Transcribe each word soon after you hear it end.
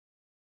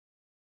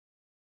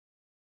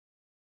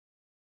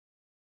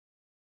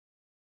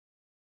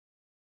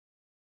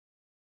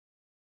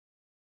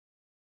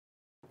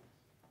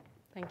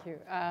Thank you.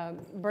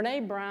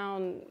 Brene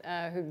Brown,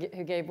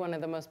 who gave one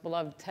of the most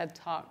beloved TED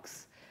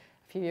Talks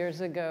a few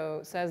years ago,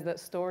 says that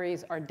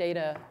stories are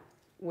data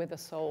with a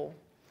soul.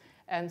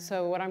 And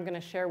so what I'm going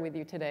to share with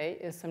you today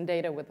is some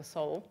data with a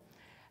soul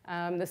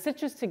that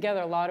stitches together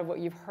a lot of what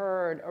you've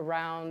heard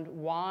around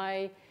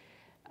why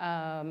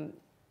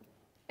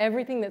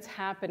everything that's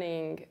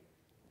happening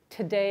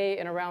today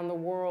and around the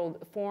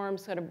world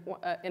forms sort of,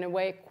 in a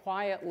way,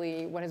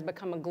 quietly what has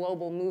become a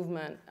global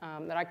movement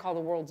that I call the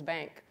world's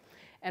bank,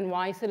 and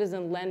why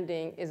citizen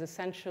lending is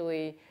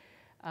essentially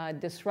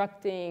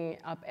disrupting,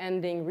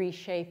 upending,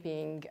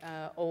 reshaping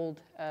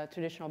old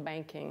traditional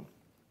banking.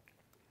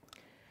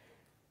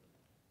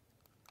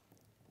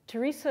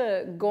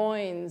 Teresa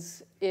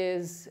Goins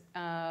is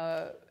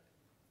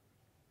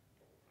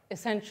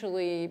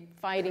essentially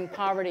fighting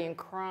poverty and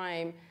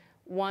crime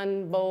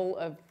one bowl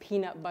of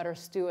peanut butter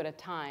stew at a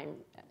time.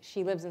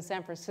 She lives in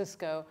San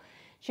Francisco.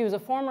 She was a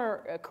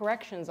former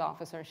corrections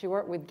officer. She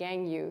worked with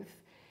gang youth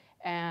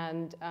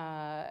and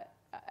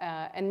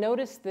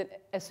noticed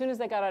that as soon as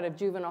they got out of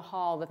juvenile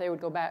hall that they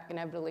would go back,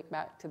 inevitably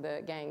back to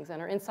the gangs.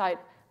 And her insight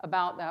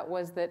about that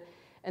was that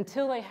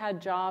until they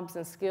had jobs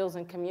and skills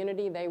and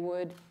community, they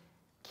would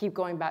keep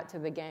going back to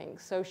the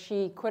gangs. So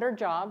she quit her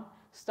job,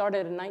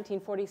 started a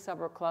 1940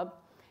 supper club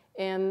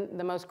in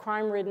the most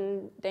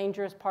crime-ridden,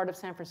 dangerous part of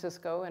San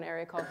Francisco, an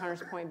area called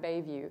Hunters Point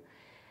Bayview.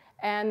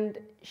 And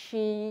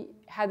she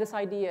had this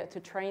idea to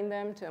train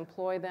them, to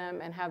employ them,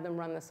 and have them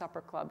run the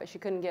supper club, but she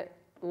couldn't get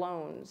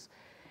loans.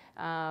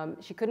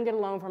 She couldn't get a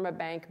loan from a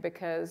bank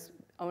because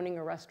owning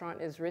a restaurant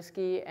is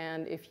risky,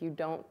 and if you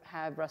don't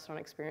have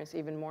restaurant experience,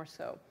 even more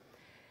so.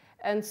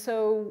 And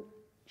so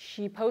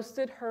she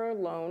posted her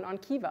loan on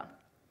Kiva.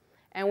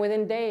 And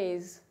within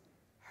days,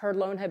 her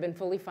loan had been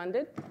fully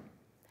funded.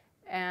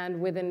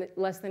 And within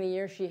less than a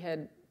year, she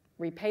had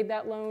repaid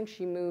that loan.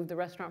 She moved the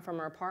restaurant from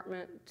her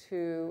apartment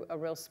to a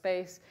real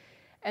space.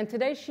 And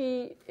today,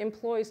 she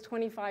employs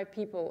 25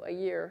 people a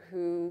year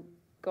who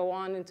go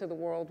on into the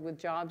world with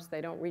jobs. They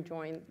don't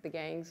rejoin the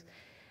gangs.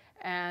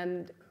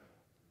 And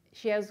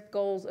she has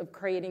goals of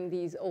creating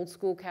these old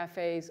school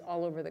cafes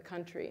all over the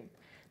country.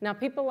 Now,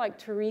 people like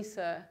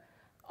Teresa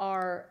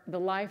are the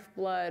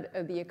lifeblood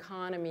of the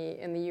economy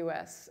in the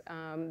US.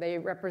 They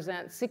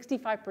represent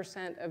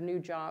 65% of new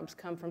jobs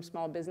come from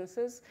small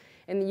businesses.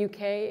 In the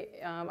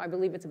UK, I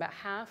believe it's about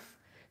half.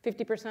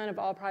 50% of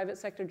all private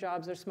sector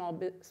jobs are small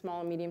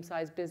and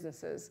medium-sized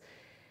businesses.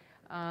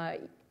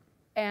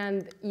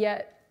 And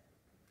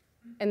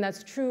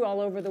that's true all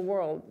over the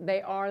world.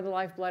 They are the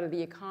lifeblood of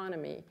the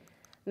economy.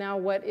 Now,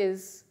 what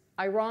is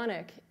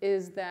ironic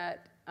is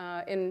that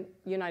in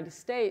the United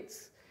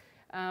States,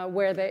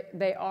 where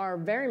they are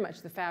very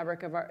much the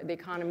fabric of the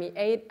economy,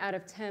 8 out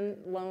of 10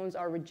 loans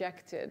are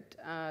rejected.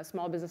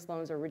 Small business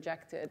loans are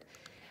rejected.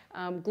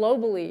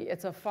 Globally,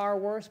 it's a far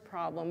worse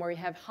problem where you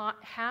have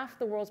half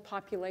the world's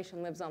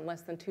population lives on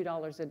less than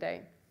 $2 a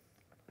day.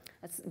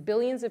 That's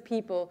billions of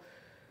people,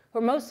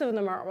 who most of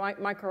them are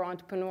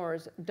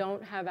micro-entrepreneurs,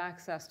 don't have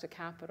access to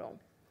capital.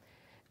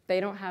 They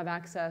don't have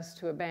access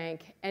to a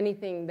bank,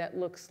 anything that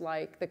looks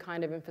like the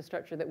kind of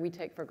infrastructure that we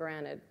take for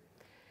granted.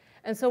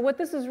 And so what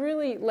this has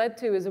really led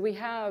to is that we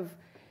have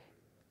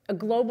a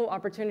global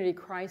opportunity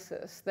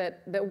crisis,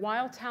 that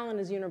while talent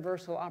is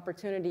universal,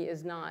 opportunity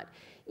is not,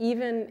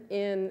 even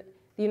in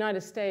the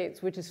United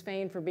States, which is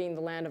famed for being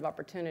the land of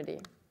opportunity.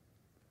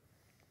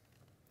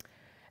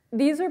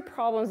 These are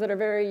problems that are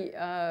very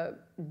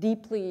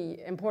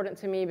deeply important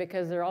to me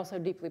because they're also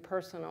deeply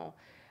personal.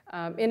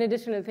 In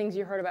addition to the things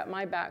you heard about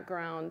my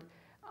background,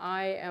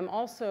 I am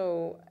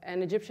also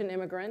an Egyptian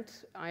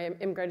immigrant. I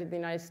immigrated to the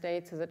United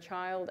States as a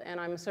child, and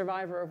I'm a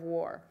survivor of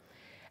war.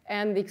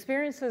 And the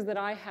experiences that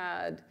I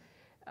had,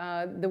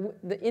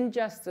 the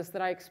injustice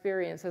that I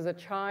experienced as a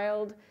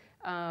child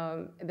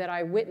that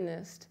I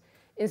witnessed,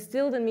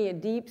 instilled in me a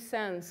deep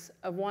sense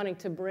of wanting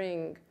to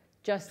bring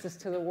justice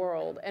to the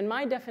world. And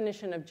my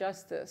definition of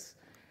justice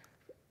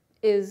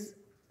is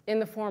in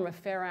the form of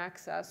fair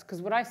access,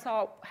 because what I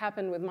saw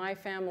happen with my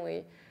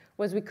family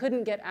was we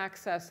couldn't get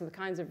access to the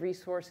kinds of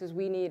resources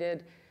we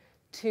needed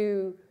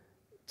to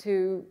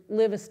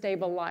live a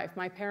stable life.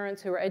 My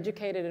parents, who were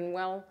educated and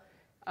well,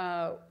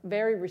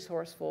 very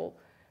resourceful,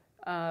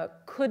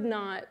 could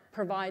not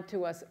provide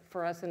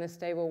for us in a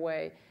stable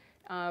way.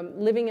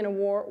 Living in a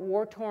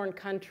war-torn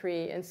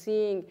country and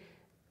seeing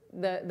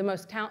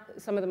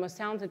some of the most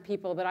talented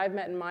people that I've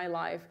met in my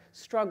life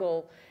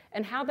struggle,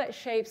 and how that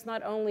shapes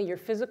not only your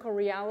physical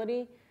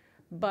reality,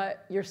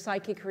 but your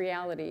psychic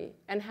reality,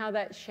 and how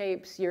that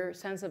shapes your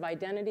sense of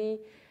identity,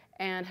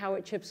 and how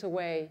it chips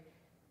away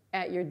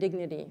at your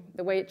dignity,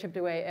 the way it chipped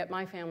away at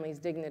my family's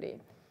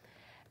dignity.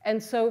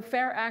 And so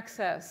fair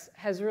access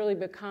has really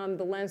become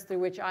the lens through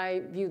which I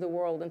view the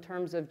world in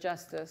terms of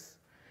justice.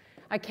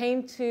 I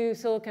came to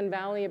Silicon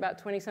Valley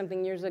about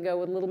 20-something years ago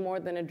with little more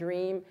than a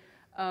dream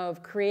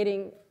of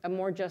creating a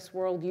more just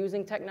world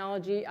using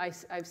technology. I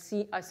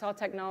saw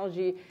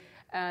technology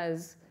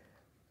as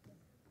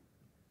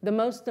the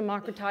most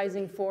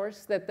democratizing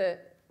force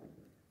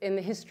in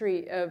the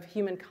history of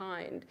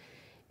humankind.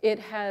 It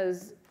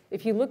has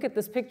If you look at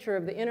this picture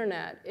of the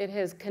internet, it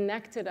has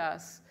connected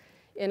us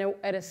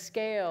at a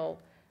scale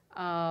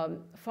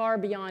far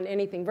beyond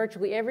anything.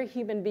 Virtually every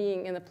human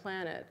being in the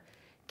planet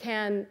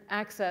can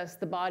access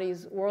the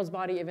world's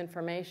body of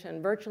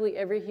information. Virtually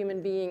every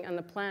human being on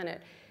the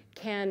planet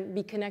can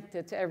be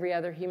connected to every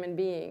other human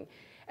being.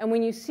 And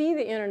when you see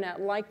the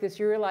internet like this,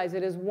 you realize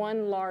it is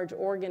one large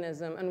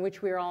organism in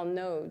which we are all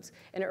nodes,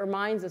 and it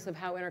reminds us of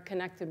how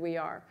interconnected we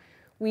are.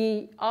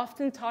 We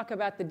often talk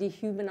about the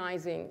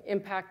dehumanizing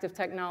impact of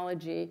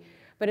technology,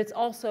 but it's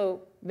also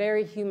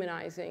very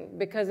humanizing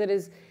because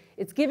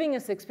it's giving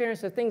us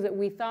experience of things that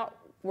we thought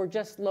were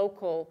just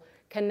local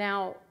can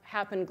now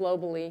happen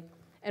globally.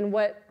 And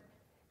what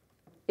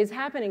is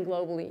happening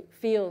globally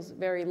feels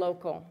very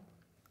local.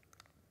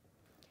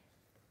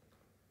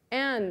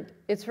 And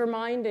it's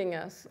reminding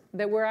us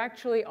that we're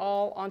actually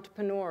all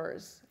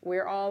entrepreneurs.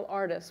 We're all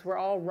artists. We're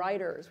all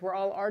writers. We're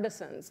all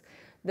artisans.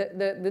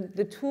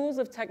 The tools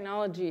of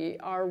technology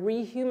are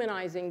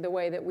rehumanizing the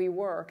way that we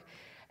work.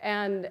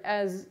 And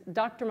as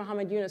Dr.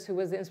 Muhammad Yunus, who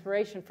was the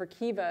inspiration for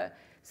Kiva,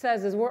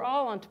 says, is we're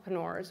all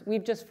entrepreneurs.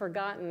 We've just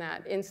forgotten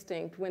that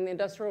instinct when the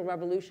Industrial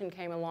Revolution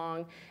came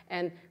along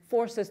and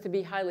forced us to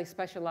be highly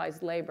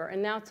specialized labor.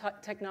 And now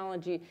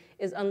technology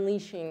is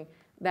unleashing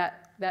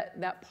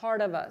that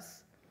part of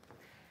us.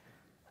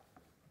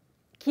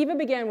 Kiva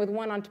began with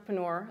one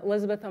entrepreneur,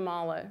 Elizabeth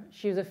Amala.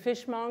 She was a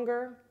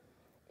fishmonger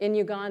in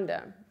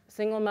Uganda,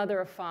 single mother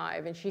of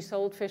 5, and she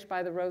sold fish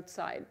by the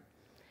roadside.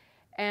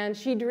 And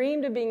she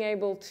dreamed of being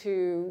able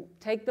to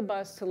take the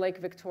bus to Lake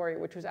Victoria,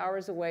 which was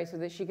hours away, so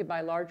that she could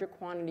buy larger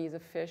quantities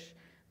of fish,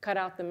 cut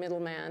out the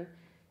middleman,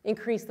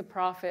 increase the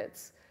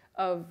profits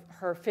of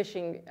her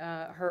fishing,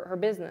 her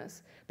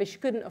business. But she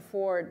couldn't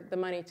afford the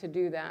money to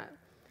do that.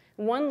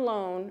 One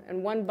loan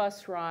and one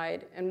bus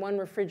ride and one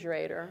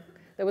refrigerator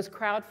that was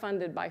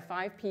crowdfunded by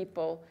 5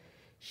 people.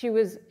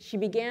 She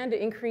began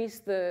to increase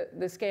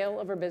the scale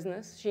of her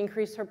business. She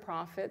increased her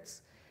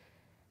profits.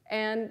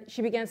 And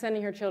she began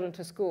sending her children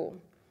to school.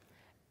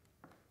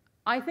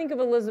 I think of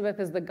Elizabeth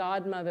as the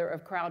godmother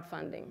of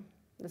crowdfunding.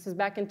 This is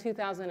back in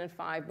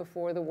 2005,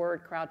 before the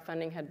word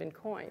crowdfunding had been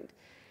coined.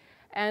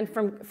 And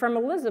from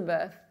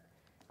Elizabeth,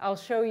 I'll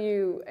show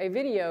you a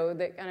video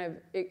that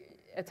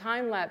a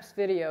time-lapse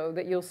video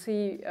that you'll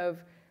see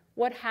of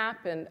what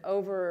happened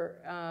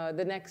over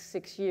the next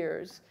 6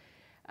 years.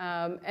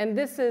 And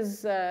this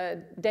is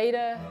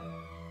data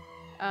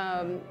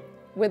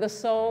with a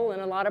soul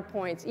and a lot of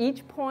points.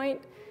 Each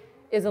point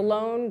is a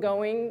loan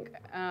going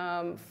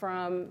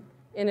from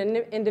an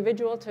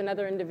individual to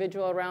another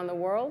individual around the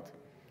world.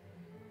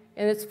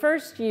 In its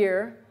first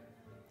year,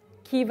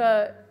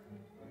 Kiva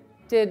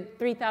did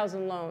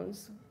 3,000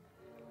 loans.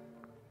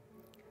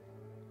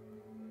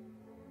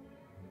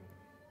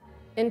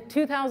 In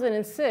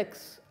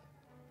 2006,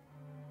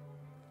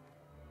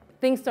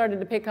 things started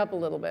to pick up a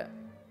little bit.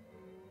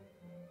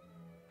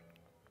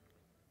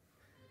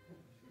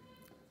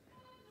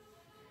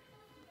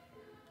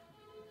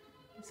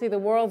 See, the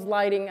world's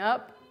lighting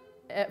up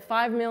at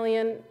 5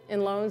 million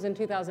in loans in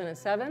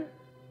 2007.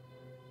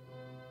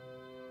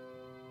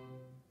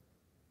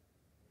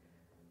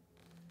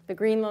 The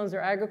green loans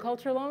are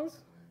agriculture loans.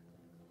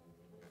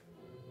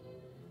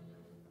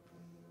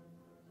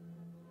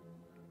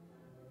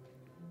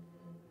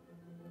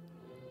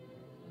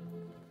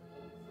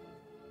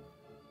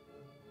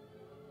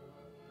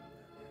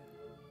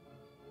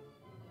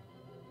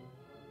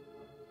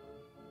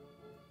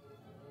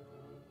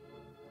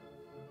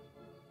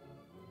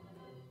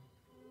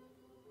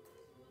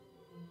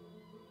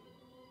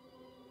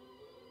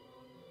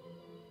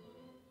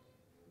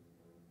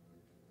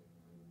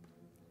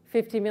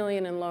 $50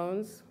 million in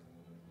loans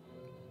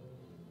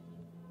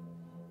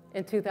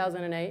in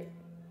 2008.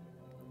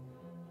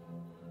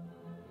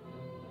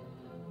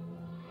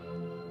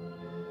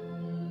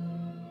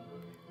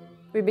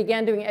 We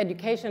began doing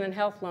education and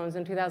health loans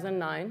in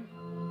 2009.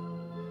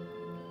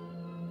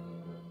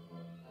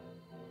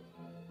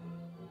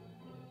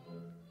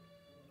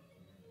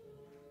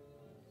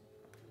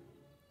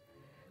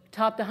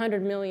 Topped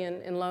 100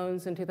 million in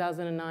loans in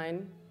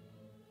 2009.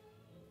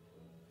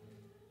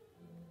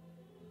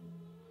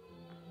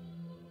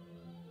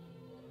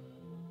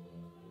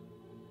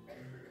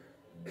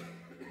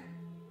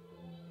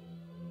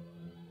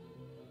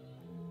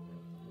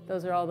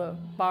 Those are all the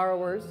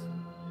borrowers.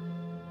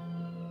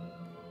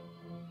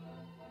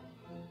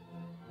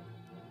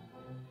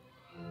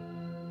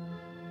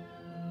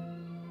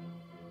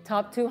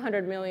 Top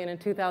 200 million in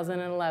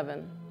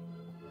 2011.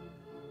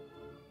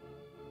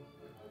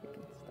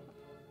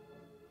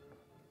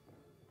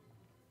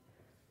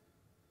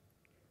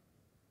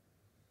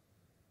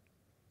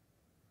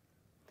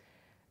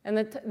 And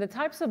the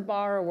types of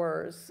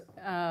borrowers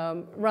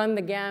run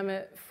the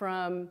gamut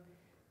from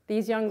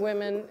these young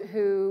women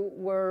who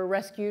were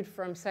rescued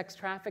from sex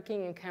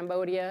trafficking in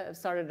Cambodia, have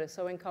started a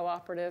sewing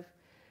cooperative,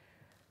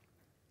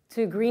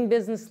 to green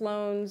business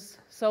loans,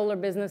 solar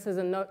businesses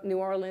in New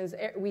Orleans.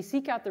 We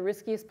seek out the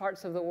riskiest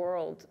parts of the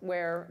world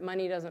where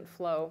money doesn't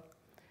flow.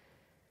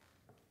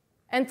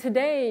 And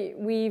today,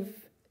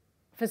 we've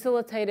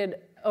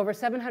facilitated over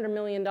 $700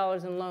 million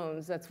in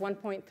loans. That's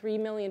 1.3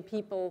 million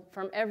people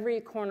from every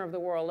corner of the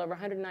world, over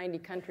 190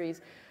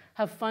 countries,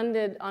 have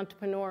funded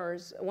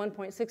entrepreneurs,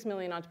 1.6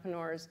 million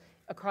entrepreneurs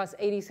across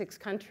 86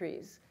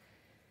 countries.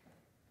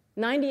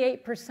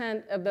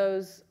 98% of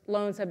those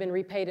loans have been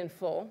repaid in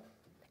full.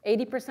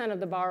 80% of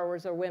the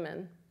borrowers are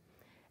women,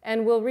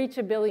 and will reach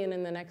 $1 billion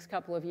in the next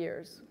couple of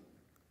years.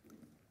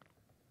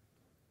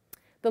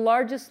 The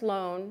largest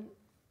loan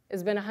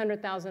has been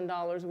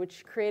 $100,000,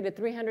 which created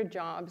 300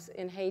 jobs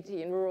in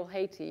Haiti, in rural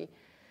Haiti,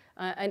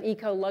 an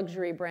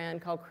eco-luxury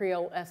brand called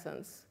Creole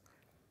Essence.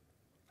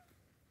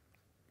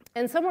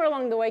 And somewhere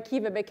along the way,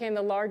 Kiva became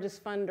the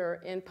largest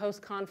funder in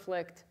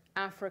post-conflict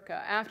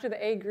Africa. After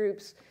the aid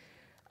groups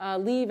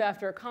leave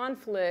after a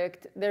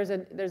conflict, there's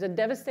a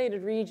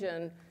devastated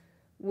region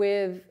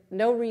with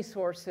no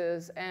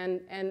resources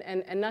and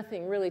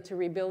nothing really to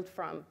rebuild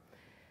from.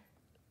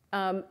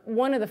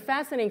 One of the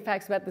fascinating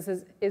facts about this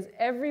is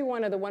every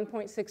one of the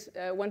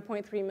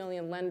 1.3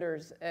 million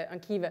lenders on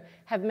Kiva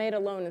have made a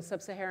loan in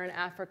sub-Saharan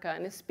Africa,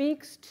 and it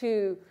speaks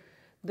to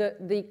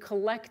the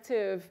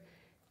collective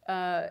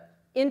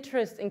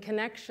interest and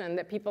connection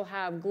that people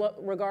have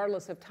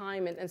regardless of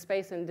time and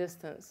space and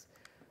distance.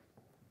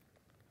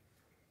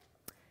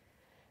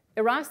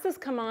 Erastus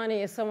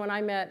Kamani is someone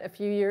I met a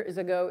few years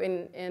ago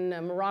in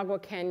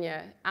Maragua,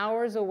 Kenya,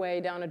 hours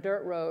away down a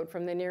dirt road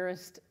from the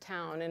nearest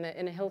town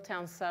in a hill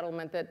town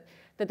settlement that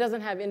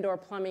doesn't have indoor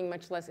plumbing,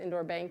 much less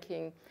indoor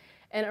banking.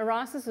 And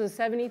Erastus is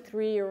a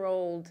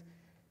 73-year-old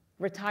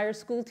retired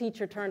school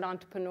teacher turned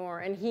entrepreneur,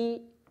 and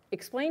he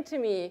explained to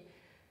me,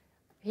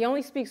 he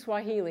only speaks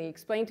Swahili,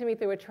 explained to me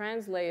through a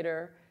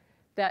translator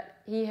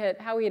that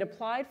how he had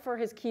applied for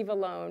his Kiva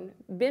loan,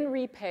 been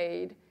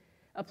repaid,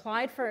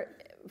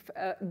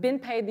 been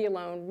paid the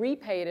loan,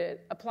 repaid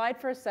it, applied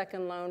for a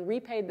second loan,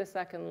 repaid the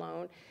second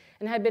loan,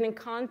 and had been in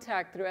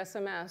contact through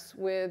SMS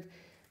with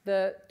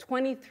the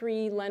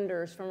 23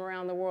 lenders from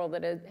around the world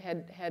that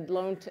had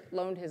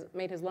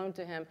made his loan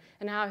to him,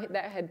 and how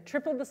that had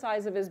tripled the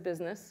size of his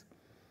business,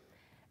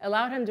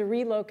 allowed him to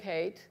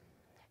relocate,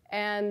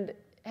 and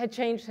had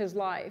changed his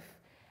life.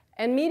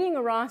 And meeting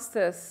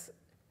Erastus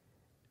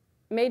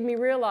made me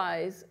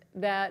realize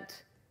that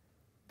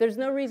there's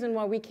no reason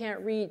why we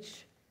can't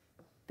reach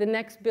the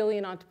next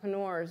billion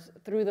entrepreneurs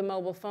through the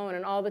mobile phone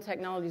and all the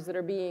technologies that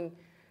are being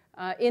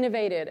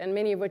innovated, and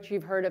many of which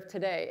you've heard of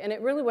today. And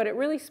what it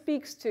really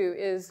speaks to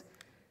is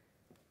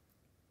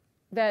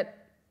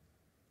that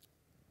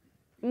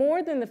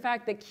more than the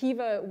fact that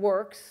Kiva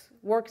works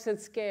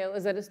at scale,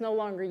 is that it's no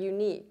longer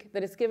unique,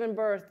 that it's given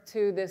birth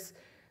to this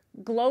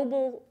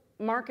global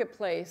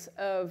marketplace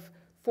of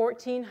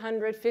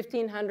 1,400,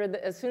 1,500,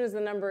 as soon as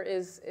the number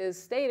is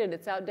stated,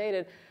 it's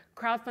outdated,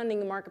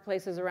 crowdfunding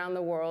marketplaces around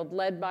the world,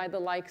 led by the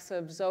likes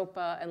of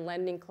Zopa and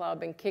Lending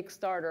Club and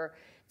Kickstarter,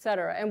 et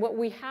cetera. And what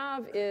we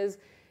have is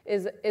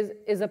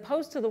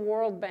opposed to the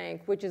World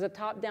Bank, which is a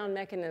top-down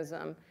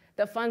mechanism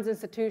that funds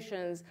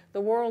institutions,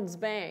 the World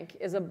Bank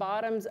is a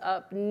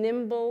bottoms-up,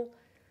 nimble,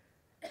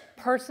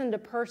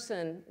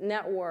 person-to-person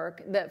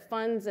network that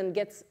funds and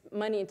gets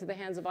money into the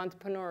hands of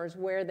entrepreneurs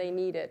where they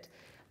need it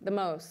the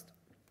most.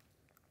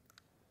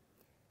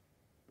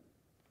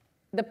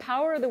 The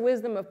power of the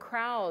wisdom of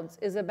crowds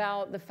is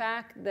about the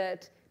fact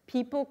that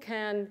people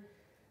can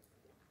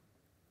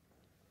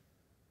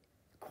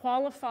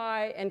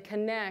qualify and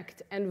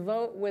connect and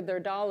vote with their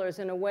dollars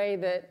in a way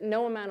that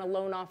no amount of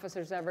loan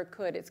officers ever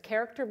could. It's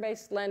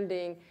character-based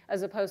lending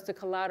as opposed to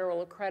collateral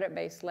or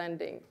credit-based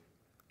lending.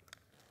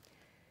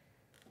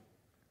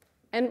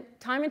 And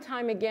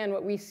time again,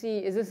 what we see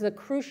is this is a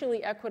crucially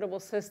equitable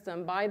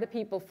system by the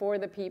people, for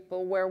the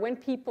people, where when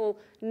people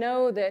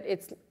know that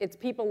it's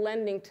people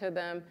lending to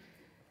them,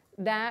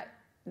 that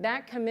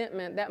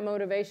commitment, that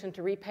motivation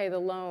to repay the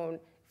loan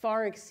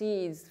far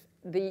exceeds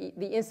the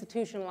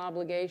institutional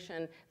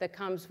obligation that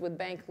comes with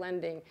bank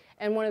lending,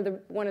 and one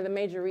of the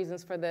major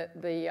reasons for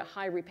the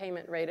high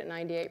repayment rate at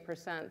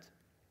 98%.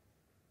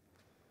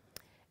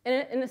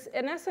 In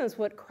essence,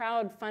 what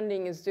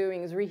crowdfunding is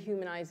doing is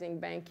rehumanizing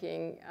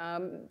banking,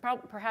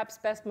 perhaps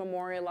best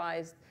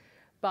memorialized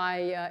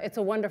by It's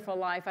a Wonderful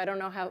Life. I don't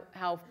know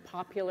how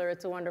popular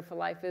It's a Wonderful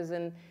Life is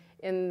in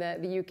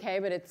the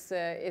UK, but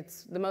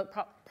it's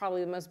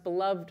probably the most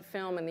beloved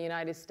film in the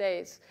United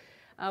States,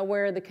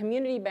 where the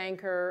community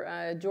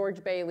banker,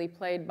 George Bailey,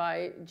 played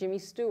by Jimmy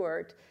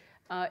Stewart,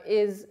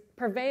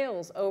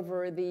 prevails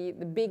over the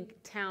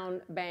big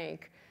town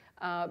bank.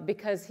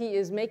 Because he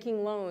is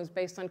making loans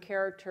based on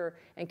character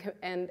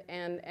and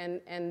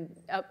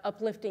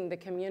uplifting the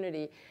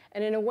community.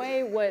 And in a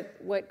way,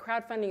 what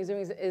crowdfunding is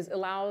doing is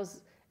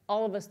allows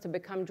all of us to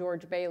become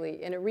George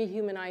Bailey, and it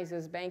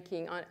rehumanizes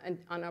banking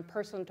on a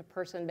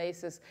person-to-person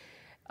basis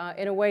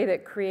in a way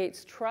that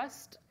creates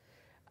trust,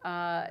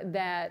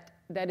 that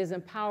is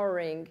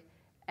empowering,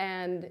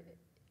 and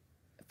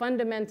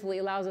fundamentally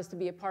allows us to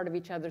be a part of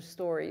each other's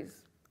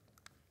stories.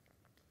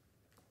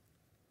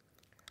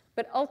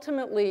 But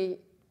ultimately,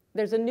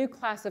 there's a new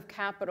class of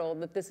capital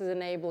that this is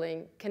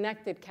enabling,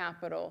 connected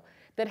capital,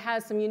 that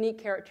has some unique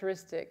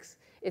characteristics.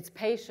 It's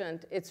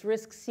patient, it's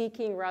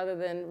risk-seeking rather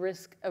than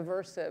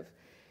risk-aversive.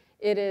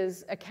 It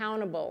is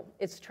accountable,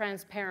 it's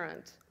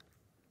transparent.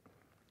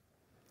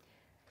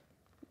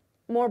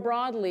 More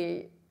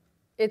broadly,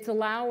 it's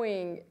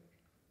allowing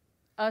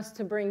us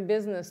to bring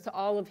business to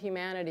all of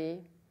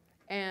humanity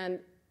and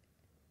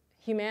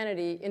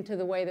humanity into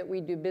the way that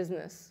we do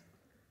business.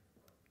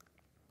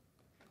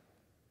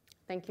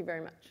 Thank you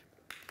very much.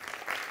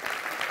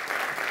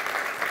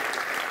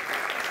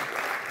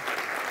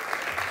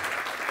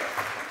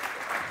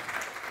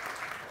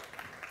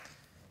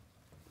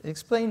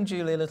 Explain,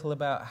 Julie, a little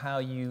about how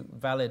you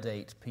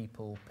validate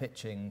people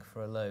pitching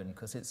for a loan,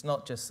 because it's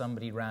not just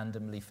somebody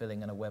randomly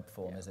filling in a web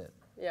form, is it?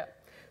 Yeah.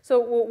 So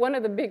one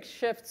of the big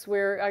shifts,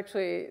 we're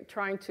actually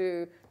trying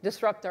to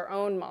disrupt our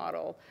own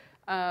model.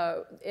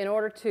 In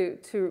order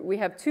to we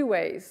have two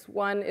ways.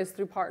 One is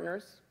through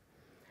partners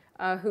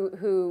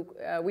who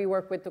we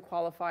work with to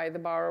qualify the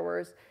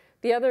borrowers.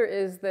 The other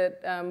is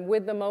that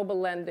with the mobile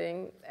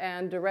lending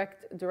and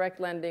direct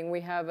lending,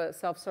 we have a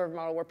self-serve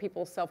model where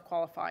people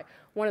self-qualify.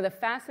 One of the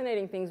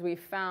fascinating things we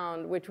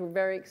found, which we're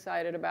very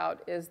excited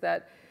about, is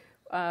that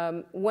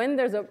when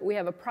we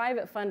have a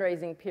private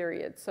fundraising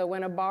period. So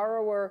when a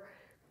borrower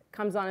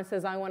comes on and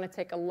says, I want to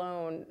take a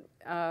loan,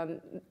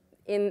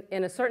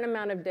 in a certain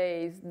amount of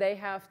days,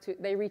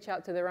 they reach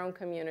out to their own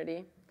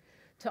community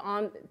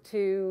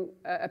to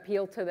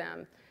appeal to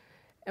them.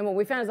 And what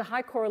we found is a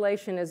high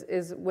correlation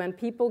is when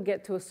people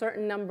get to a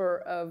certain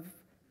number of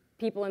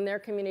people in their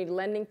community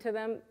lending to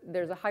them,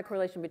 there's a high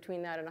correlation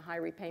between that and a high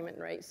repayment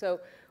rate. So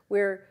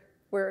we're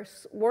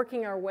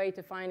working our way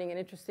to finding an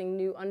interesting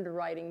new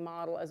underwriting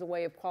model as a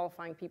way of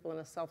qualifying people in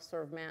a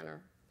self-serve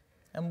manner.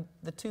 And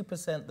the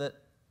 2% that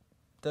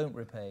don't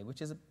repay,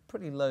 which is a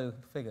pretty low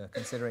figure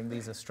considering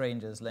these are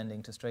strangers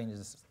lending to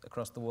strangers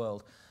across the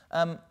world,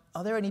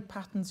 are there any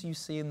patterns you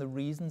see in the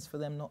reasons for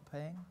them not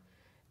paying?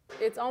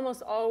 It's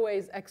almost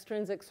always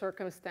extrinsic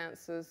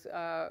circumstances.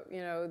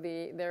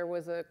 There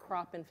was a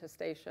crop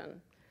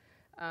infestation.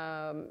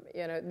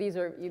 These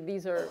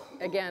are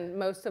again,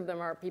 most of them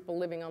are people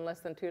living on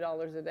less than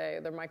 $2 a day.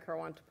 They're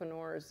micro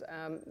entrepreneurs.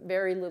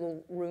 Very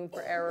little room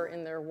for error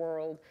in their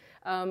world.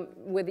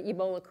 With the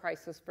Ebola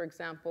crisis, for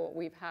example,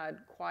 we've had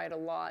quite a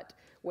lot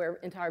where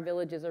entire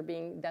villages are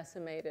being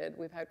decimated.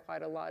 We've had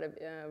quite a lot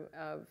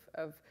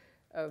of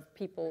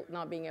people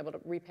not being able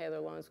to repay their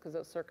loans because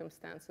of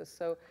circumstances.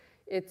 So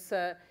it's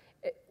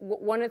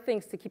one of the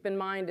things to keep in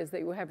mind is that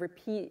you have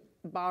repeat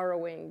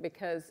borrowing,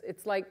 because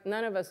it's like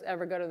none of us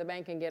ever go to the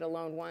bank and get a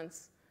loan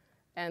once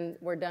and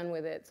we're done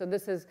with it. So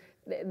this is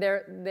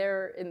they're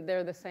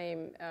the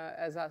same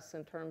as us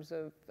in terms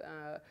of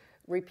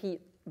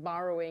repeat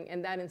borrowing,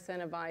 and that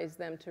incentivizes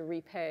them to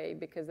repay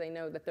because they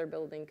know that they're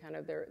building kind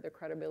of their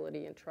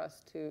credibility and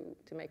trust to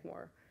take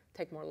more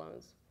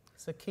loans.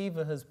 So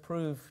Kiva has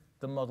proved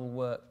the model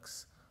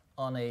works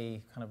on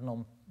a kind of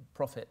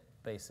non-profit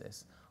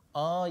basis.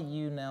 Are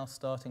you now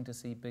starting to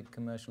see big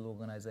commercial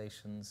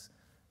organizations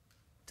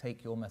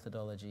take your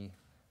methodology,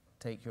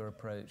 take your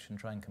approach, and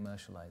try and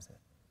commercialize it?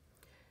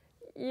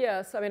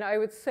 Yes, I mean, I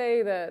would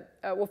say that,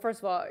 well, first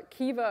of all,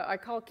 Kiva, I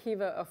call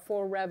Kiva a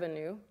for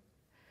revenue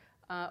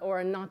or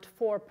a not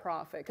for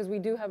profit, because we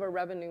do have a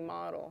revenue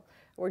model.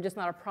 We're just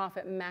not a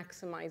profit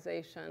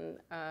maximization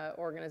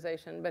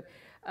organization. But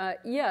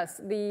yes,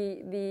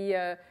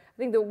 I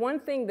think the one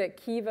thing that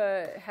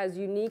Kiva has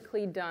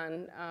uniquely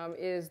done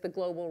is the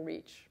global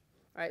reach.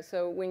 Right?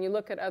 So when you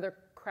look at other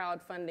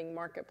crowdfunding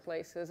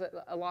marketplaces,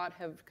 a lot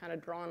have kind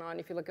of drawn on.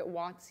 If you look at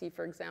WOTC,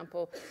 for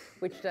example,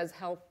 which does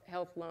health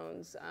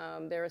loans,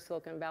 they're a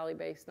Silicon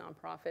Valley-based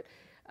nonprofit.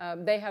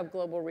 They have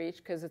global reach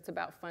because it's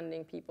about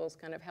funding people's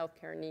kind of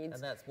healthcare needs.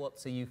 And that's what,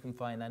 so you can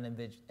find an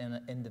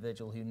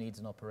individual who needs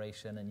an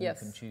operation and you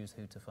can choose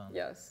who to fund.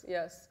 Yes,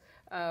 yes.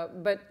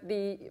 But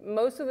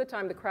most of the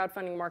time, the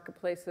crowdfunding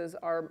marketplaces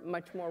are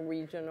much more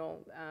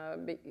regional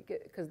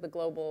because the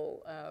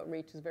global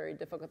reach is very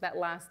difficult. That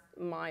last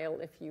mile,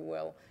 if you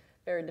will,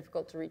 very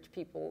difficult to reach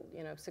people,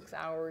 6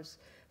 hours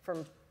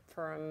from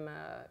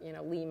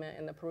Lima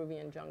in the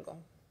Peruvian jungle.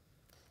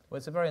 Well,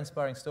 it's a very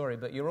inspiring story,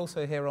 but you're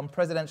also here on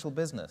presidential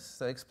business.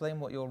 So explain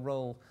what your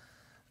role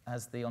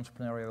as the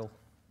entrepreneurial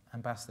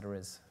ambassador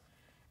is.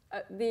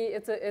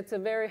 It's a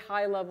very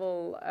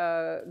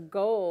high-level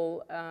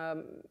goal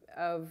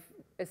of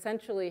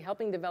essentially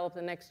helping develop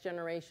the next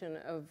generation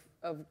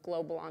of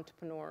global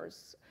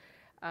entrepreneurs.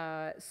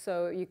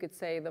 So you could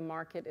say the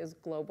market is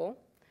global.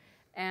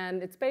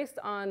 And it's based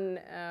on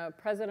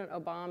President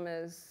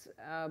Obama's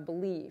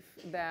belief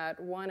that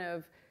one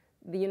of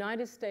the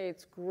United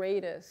States'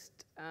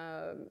 greatest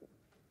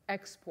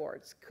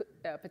exports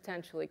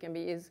potentially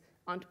is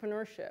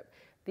entrepreneurship.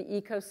 The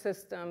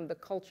ecosystem, the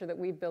culture that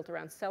we've built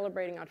around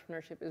celebrating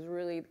entrepreneurship is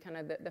really kind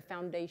of the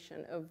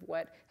foundation of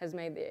what has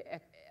made the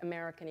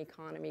American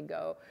economy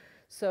go.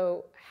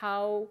 So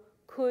how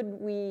could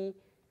we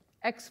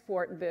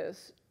export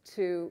this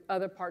to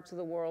other parts of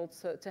the world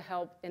to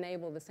help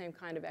enable the same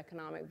kind of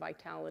economic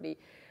vitality?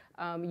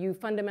 You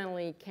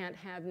fundamentally can't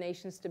have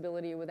nation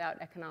stability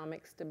without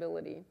economic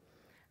stability.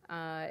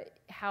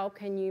 How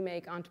can you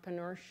make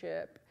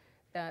entrepreneurship,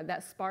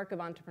 that spark of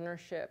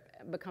entrepreneurship,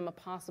 become a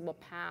possible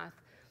path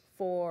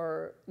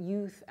for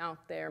youth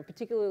out there,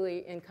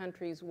 particularly in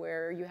countries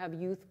where you have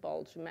youth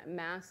bulge,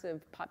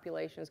 massive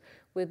populations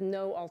with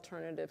no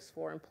alternatives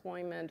for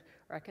employment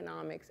or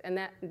economics, and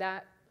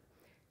that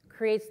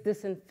creates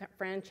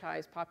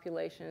disenfranchised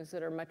populations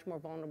that are much more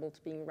vulnerable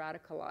to being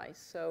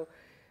radicalized. So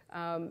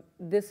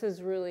this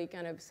is really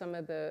kind of some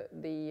of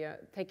the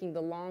taking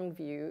the long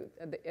view.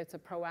 It's a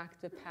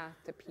proactive path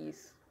to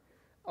peace,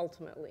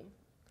 ultimately.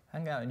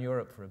 Hang out in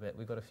Europe for a bit.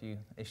 We've got a few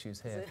issues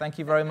here. Thank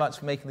you very much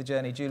for making the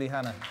journey, Julie,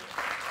 Hanna.